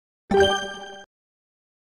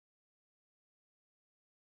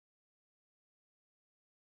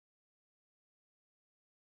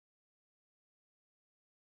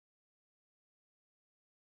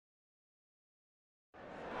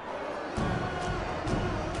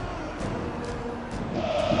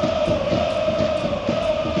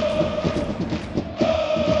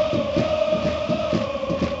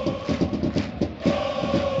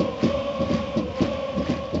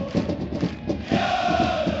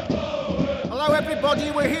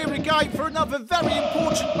We're here again for another very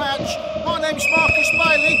important match. My name's Marcus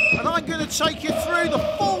Bailey and I'm going to take you through the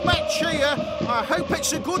full match here. I hope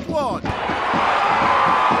it's a good one.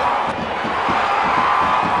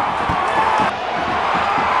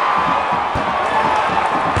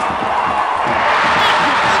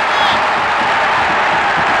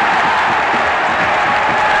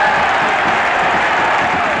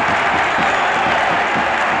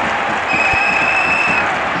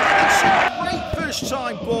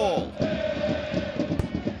 Time ball.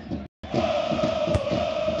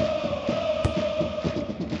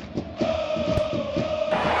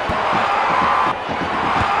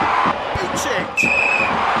 Beats it.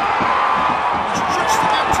 He's just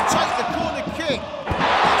about to take the corner kick.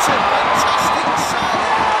 That's a fantastic save.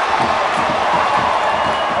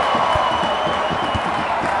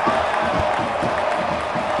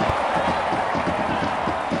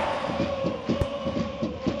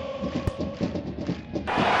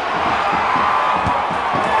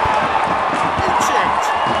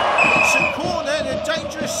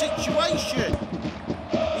 Situation.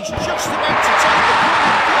 He's just about to take the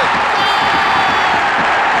corner kick.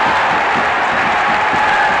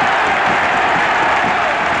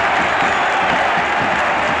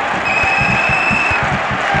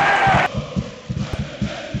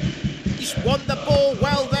 He's won the ball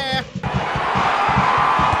well there.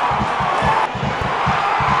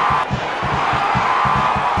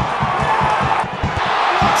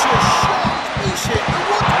 What a shot! He's hit the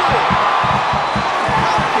woodwork.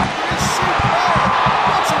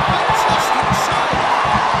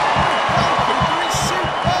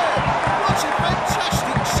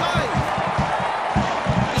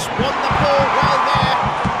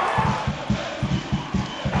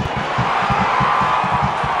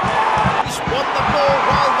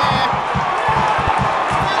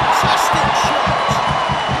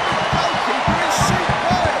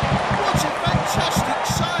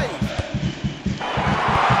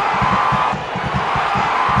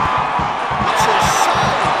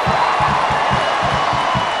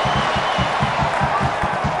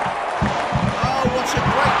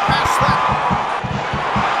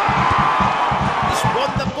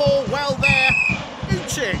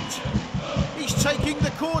 He's taking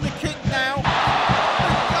the corner kick now.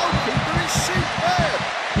 The goalkeeper is superb.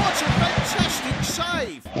 What a fantastic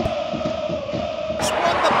save. He's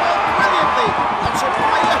won the ball brilliantly. What a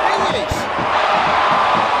player he is.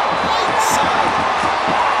 Great save.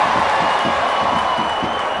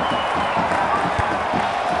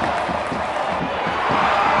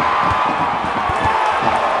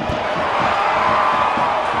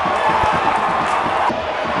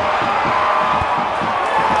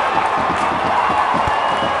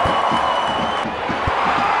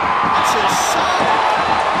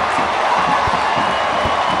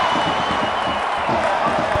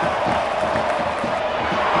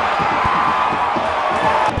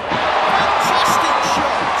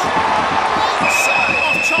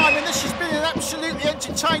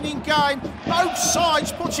 Entertaining game, both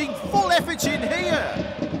sides putting full effort in here.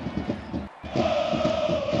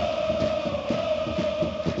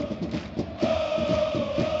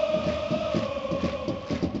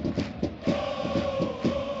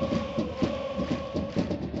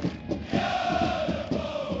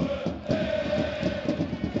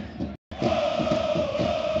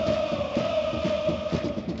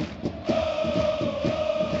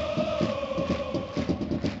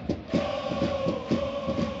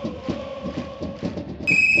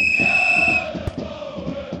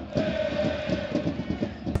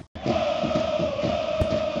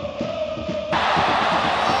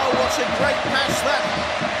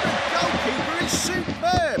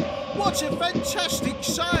 What a fantastic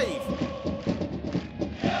save!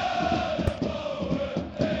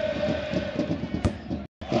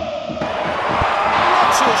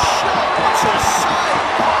 What a shot! What a save!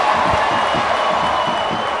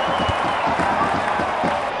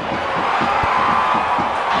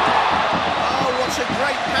 Oh, what a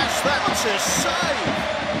great pass that! What a save!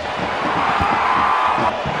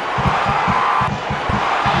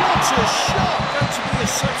 What a shot! Going to be a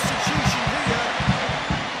substitution here.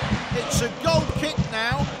 It's a goal kick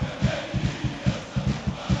now.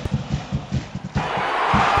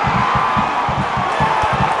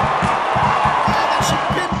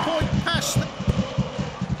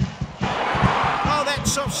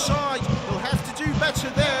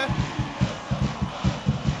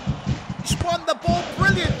 He's won the ball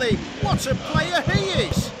brilliantly. What a player he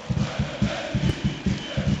is.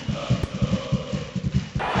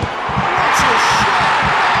 What a shot.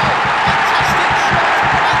 Fantastic shot.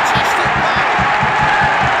 Fantastic goal.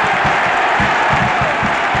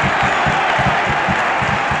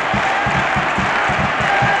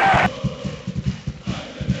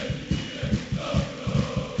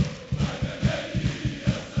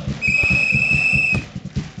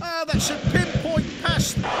 That's a pinpoint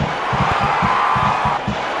pass.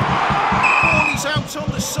 Ball is out on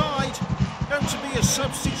the side. Going to be a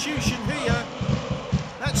substitution here.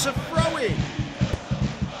 That's a throw-in.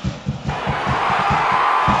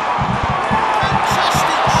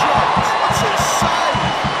 Fantastic shot. What a save.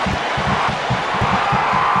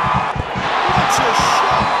 What a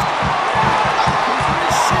shot. The goalkeeper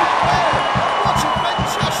is superb. What a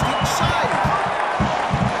fantastic save.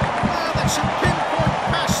 That's a pinpoint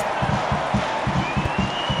pass.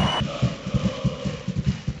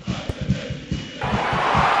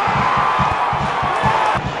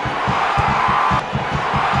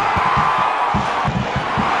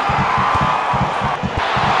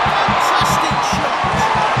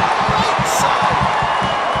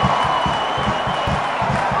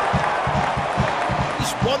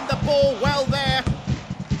 Won the ball well there.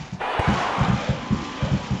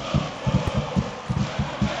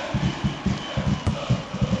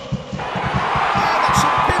 That's a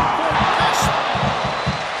pinpoint pass.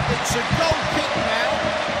 It's a goal kick now.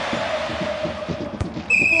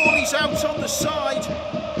 The ball is out on the side.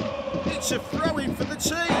 It's a throw-in for the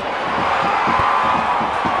team.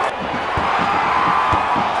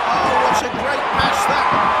 Oh, what a great pass that.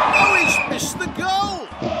 Oh, he's missed the goal.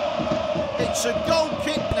 It's a goal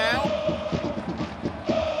kick now.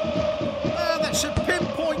 That's a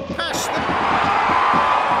pinpoint pass.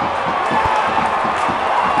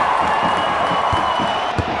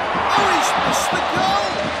 Oh, he's missed the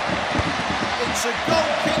goal. It's a goal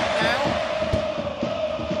kick now.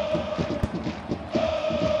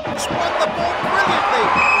 He's won the ball brilliantly.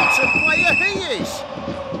 What a player he is.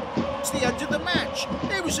 It's the end of the match.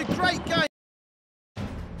 It was a great game.